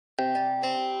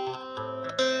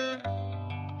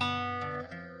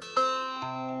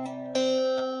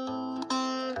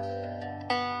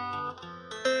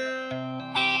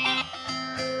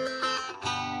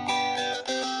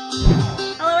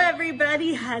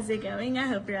how's it going? I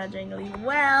hope you're all doing really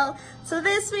well. So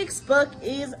this week's book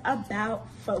is about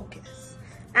focus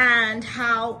and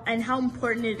how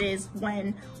important it is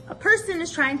when a person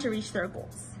is trying to reach their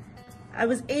goals. I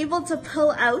was able to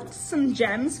pull out some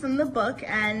gems from the book.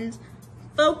 And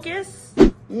focus,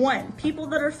 one, people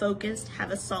that are focused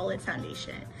have a solid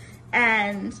foundation,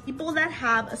 and people that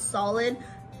have a solid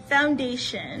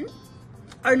foundation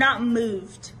are not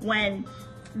moved when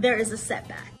there is a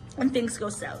setback, when things go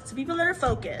south. So people that are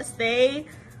focused,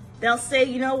 they'll say,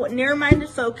 you know what, narrow-minded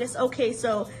focus, okay,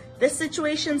 so this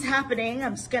situation's happening,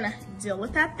 I'm just gonna deal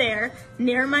with that there.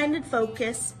 Narrow-minded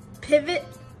focus, pivot,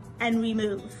 and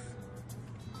remove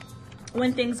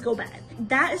when things go bad.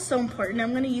 That is so important.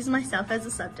 I'm gonna use myself as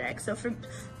a subject. So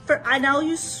and I'll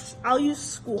use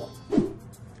school.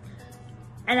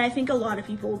 And I think a lot of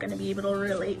people are gonna be able to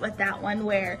relate with that one,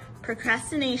 where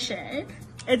procrastination,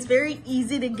 it's very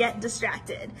easy to get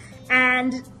distracted.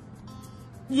 And,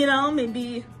 you know,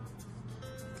 maybe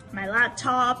my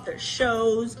laptop, there's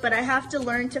shows, but I have to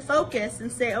learn to focus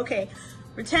and say, okay,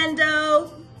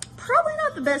 Rutendo, probably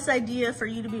not the best idea for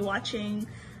you to be watching,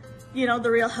 you know,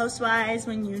 The Real Housewives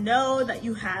when you know that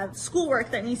you have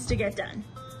schoolwork that needs to get done.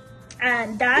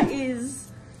 And that is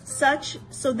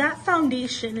so that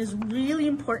foundation is really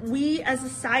important. We as a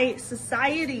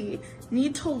society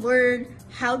need to learn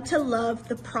how to love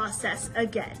the process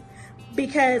again,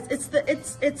 because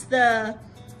it's the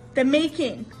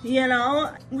making, you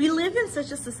know. We live in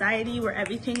such a society where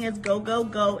everything is go, go,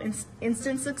 go,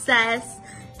 instant success,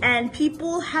 and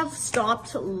people have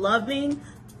stopped loving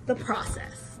the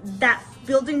process, that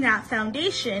building that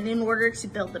foundation in order to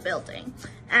build the building.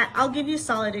 I'll give you a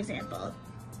solid example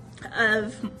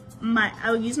of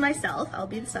I'll use myself, I'll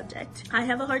be the subject. I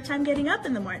have a hard time getting up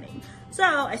in the morning. So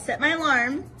I set my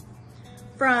alarm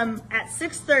at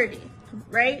 6:30,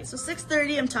 right? So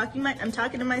 6:30, I'm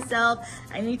talking to myself,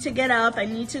 I need to get up, I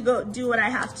need to go do what I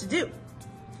have to do.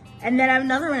 And then I have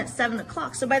another one at 7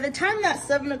 o'clock. So by the time that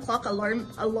 7 o'clock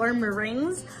alarm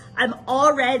rings, I'm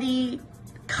already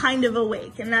kind of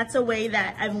awake. And that's a way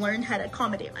that I've learned how to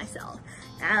accommodate myself.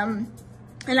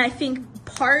 And I think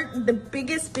the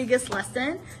biggest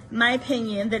lesson, in my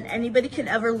opinion, that anybody can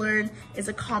ever learn is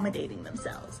accommodating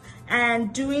themselves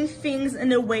and doing things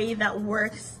in a way that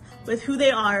works with who they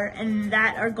are and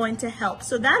that are going to help.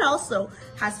 So that also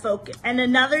has focus. And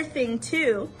another thing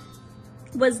too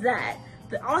was that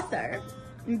the author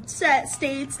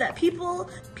states that people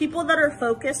that are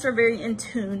focused are very in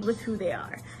tune with who they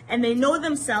are, and they know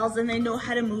themselves and they know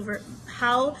how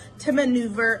to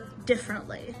maneuver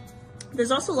differently.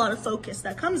 There's also a lot of focus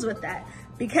that comes with that,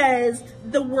 because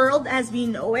the world as we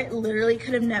know it literally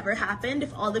could have never happened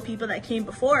if all the people that came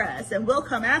before us and will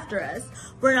come after us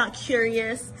were not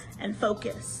curious and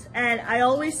focused. And I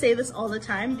always say this all the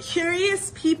time,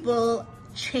 curious people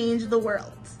change the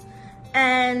world.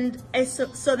 And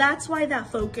so that's why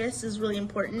that focus is really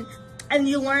important. And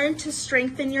you learn to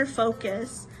strengthen your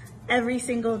focus every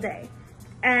single day.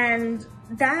 And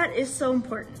that is so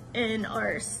important in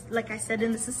like I said,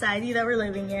 in the society that we're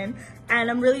living in. And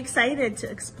I'm really excited to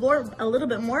explore a little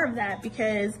bit more of that,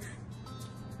 because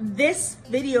this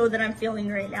video that I'm filming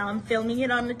right now, I'm filming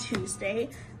it on a Tuesday,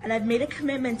 and I've made a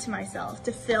commitment to myself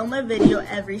to film a video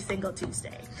every single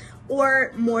Tuesday,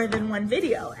 or more than one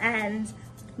video. And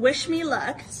wish me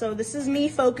luck. So this is me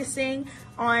focusing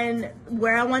on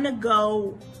where I want to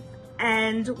go,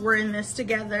 and we're in this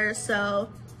together. So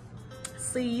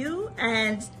see you,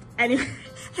 and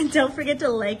don't forget to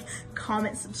like,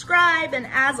 comment, subscribe, and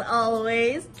as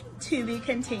always, to be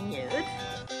continued.